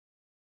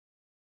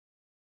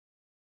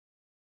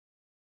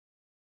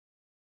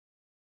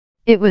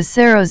It was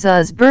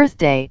Sarozah's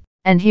birthday,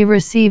 and he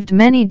received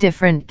many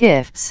different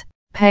gifts,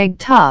 peg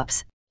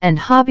tops, and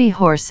hobby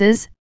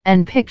horses,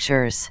 and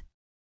pictures.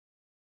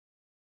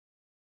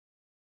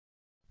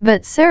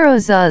 But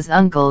Sarozah's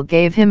uncle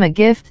gave him a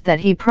gift that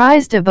he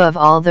prized above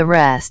all the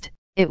rest.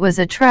 It was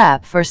a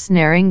trap for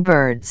snaring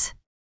birds.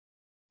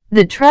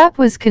 The trap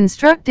was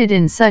constructed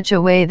in such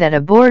a way that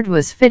a board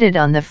was fitted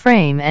on the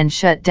frame and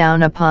shut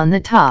down upon the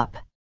top.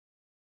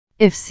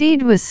 If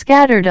seed was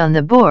scattered on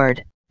the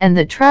board, and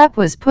the trap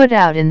was put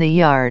out in the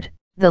yard,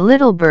 the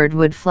little bird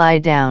would fly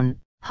down,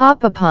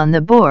 hop upon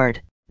the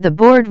board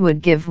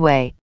would give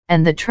way,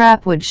 and the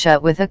trap would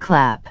shut with a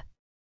clap.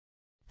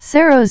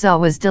 Sarozah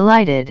was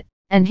delighted,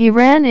 and he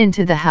ran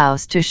into the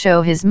house to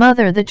show his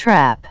mother the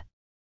trap.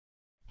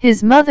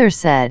 His mother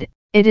said,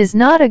 "It is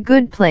not a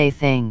good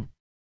plaything.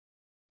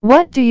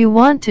 What do you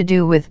want to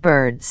do with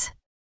birds?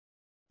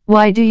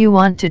 Why do you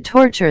want to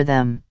torture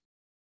them?"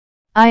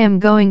 "I am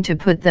going to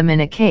put them in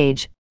a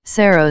cage,"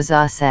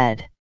 Sarozah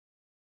said.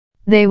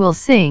 "They will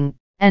sing,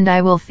 and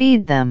I will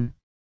feed them."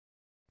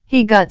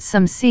 He got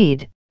some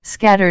seed,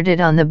 scattered it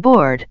on the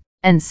board,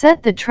 and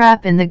set the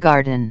trap in the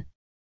garden.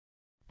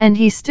 And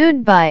he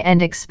stood by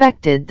and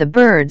expected the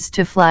birds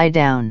to fly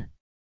down.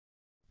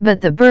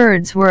 But the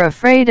birds were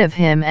afraid of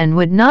him and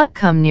would not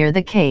come near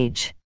the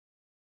cage.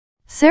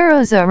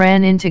 Sarozah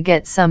ran in to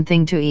get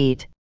something to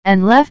eat,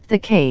 and left the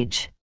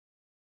cage.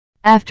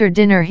 After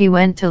dinner he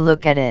went to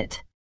look at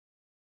it.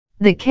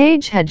 The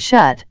cage had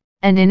shut,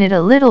 and in it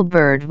a little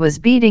bird was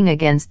beating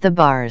against the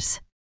bars.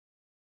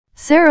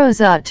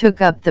 Sarozah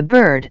took up the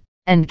bird,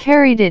 and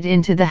carried it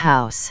into the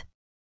house.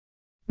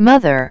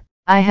 "Mother,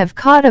 I have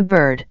caught a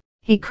bird,"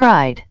 he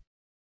cried.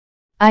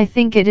 "I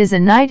think it is a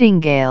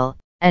nightingale,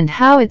 and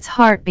how its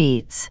heart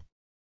beats."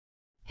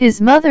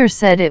 His mother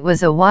said it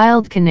was a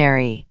wild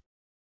canary.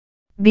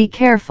 "Be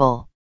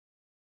careful.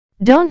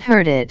 Don't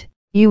hurt it,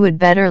 you would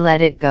better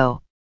let it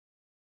go."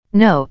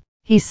 "No,"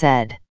 he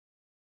said.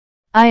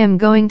 "I am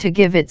going to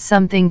give it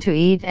something to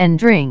eat and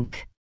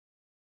drink."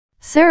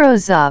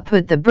 Sarozah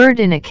put the bird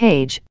in a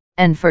cage,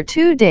 and for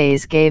 2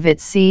 days gave it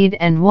seed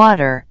and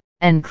water,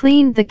 and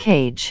cleaned the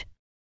cage.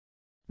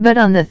 But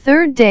on the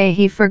 3rd day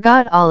he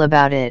forgot all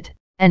about it,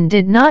 and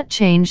did not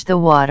change the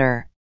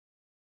water.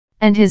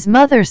 And his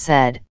mother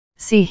said,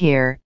 "See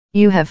here,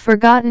 you have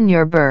forgotten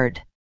your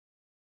bird.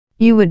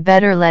 You would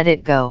better let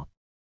it go."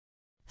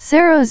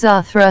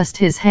 Sarozah thrust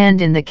his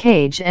hand in the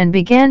cage and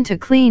began to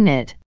clean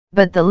it,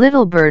 but the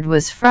little bird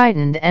was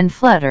frightened and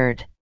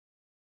fluttered.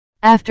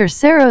 After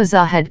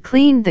Sarozah had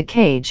cleaned the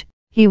cage,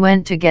 he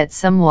went to get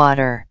some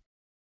water.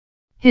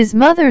 His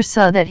mother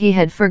saw that he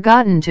had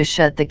forgotten to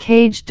shut the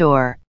cage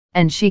door,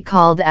 and she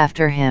called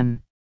after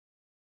him,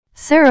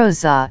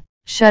 "Sarozah,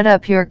 shut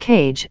up your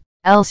cage,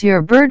 else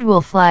your bird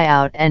will fly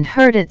out and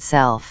hurt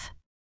itself."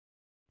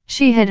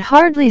 She had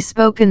hardly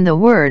spoken the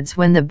words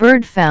when the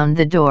bird found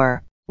the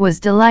door, was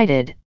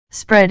delighted,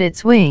 spread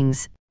its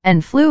wings,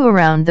 and flew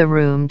around the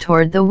room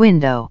toward the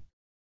window.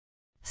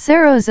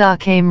 Sarozah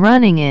came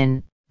running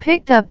in,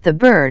 picked up the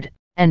bird,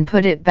 and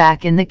put it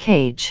back in the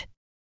cage.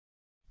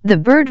 The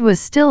bird was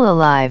still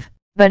alive,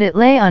 but it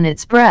lay on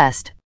its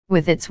breast,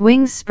 with its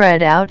wings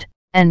spread out,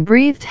 and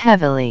breathed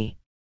heavily.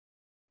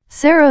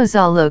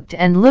 Sarozah looked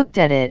and looked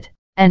at it,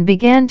 and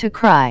began to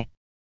cry.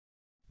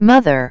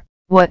 "Mother,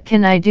 what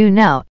can I do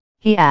now?"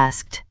 he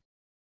asked.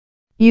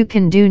 "You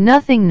can do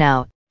nothing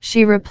now,"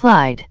 she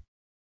replied.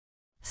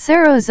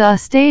 Sarozah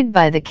stayed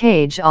by the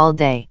cage all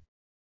day.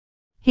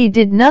 He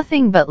did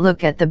nothing but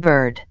look at the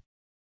bird.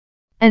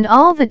 And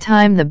all the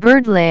time the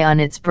bird lay on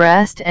its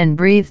breast and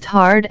breathed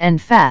hard and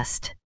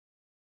fast.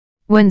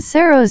 When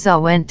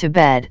Sarozah went to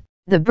bed,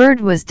 the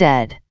bird was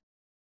dead.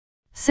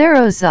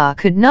 Sarozah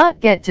could not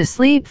get to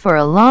sleep for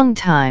a long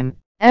time.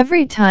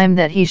 Every time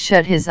that he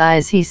shut his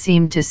eyes he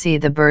seemed to see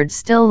the bird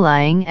still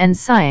lying and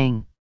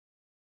sighing.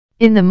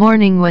 In the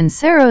morning when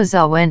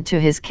Sarozah went to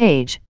his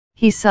cage,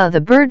 he saw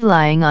the bird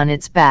lying on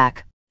its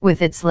back,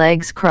 with its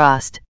legs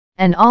crossed,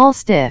 and all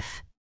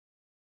stiff.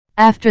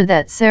 After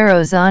that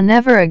Sarozah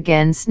never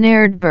again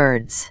snared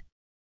birds.